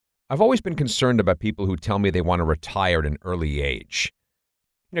I've always been concerned about people who tell me they want to retire at an early age.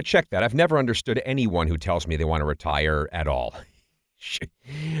 Check that. I've never understood anyone who tells me they want to retire at all.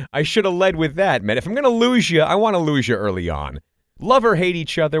 I should have led with that, man. If I'm going to lose you, I want to lose you early on. Love or hate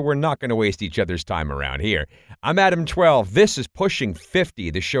each other, we're not going to waste each other's time around here. I'm Adam 12. This is Pushing 50,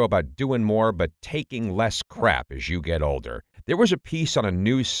 the show about doing more but taking less crap as you get older. There was a piece on a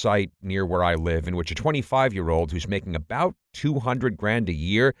news site near where I live in which a 25-year-old who's making about $200,000 a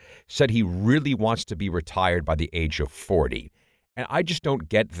year said he really wants to be retired by the age of 40. And I just don't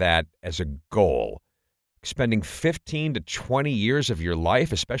get that as a goal. Spending 15 to 20 years of your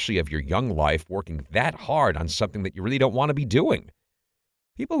life, especially of your young life, working that hard on something that you really don't want to be doing.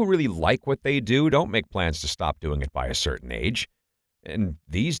 People who really like what they do don't make plans to stop doing it by a certain age. And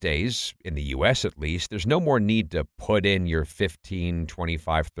these days, in the U.S. at least, there's no more need to put in your 15,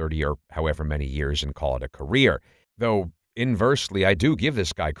 25, 30, or however many years and call it a career. Though, inversely, I do give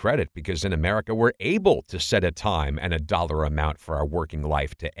this guy credit because in America, we're able to set a time and a dollar amount for our working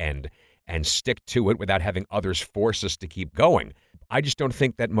life to end and stick to it without having others force us to keep going. I just don't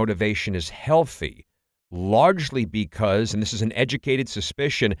think that motivation is healthy, largely because, and this is an educated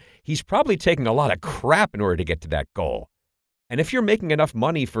suspicion, he's probably taking a lot of crap in order to get to that goal. And if you're making enough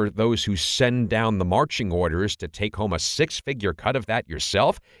money for those who send down the marching orders to take home a six-figure cut of that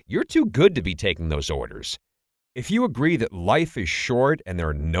yourself, you're too good to be taking those orders. If you agree that life is short and there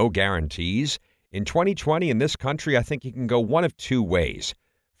are no guarantees, in 2020 in this country, I think you can go one of two ways.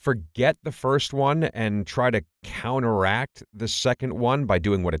 Forget the first one and try to counteract the second one by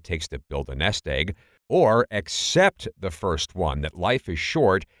doing what it takes to build a nest egg, or accept the first one, that life is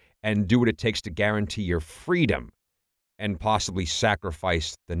short, and do what it takes to guarantee your freedom and possibly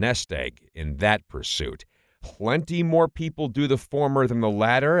sacrifice the nest egg in that pursuit. Plenty more people do the former than the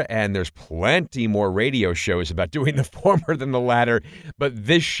latter, and there's plenty more radio shows about doing the former than the latter, but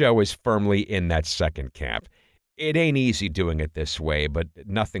this show is firmly in that second camp. It ain't easy doing it this way, but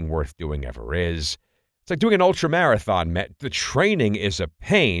nothing worth doing ever is. It's like doing an ultramarathon. The training is a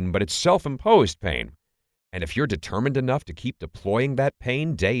pain, but it's self-imposed pain. And if you're determined enough to keep deploying that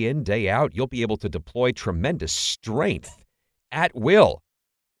pain day in, day out, you'll be able to deploy tremendous strength at will.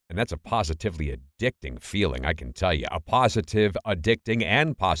 And that's a positively addicting feeling, I can tell you. A positive, addicting,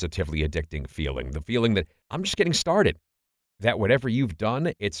 and positively addicting feeling. The feeling that I'm just getting started. That whatever you've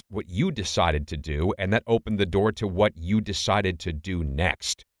done, it's what you decided to do, and that opened the door to what you decided to do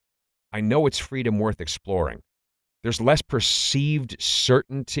next. I know it's freedom worth exploring. There's less perceived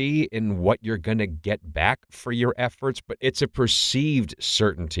certainty in what you're going to get back for your efforts, but it's a perceived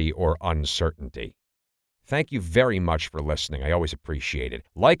certainty or uncertainty. Thank you very much for listening. I always appreciate it.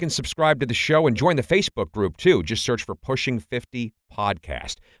 Like and subscribe to the show and join the Facebook group, too. Just search for Pushing 50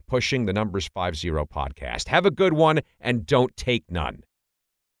 Podcast. Pushing the numbers 50 podcast. Have a good one and don't take none.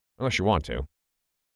 Unless you want to.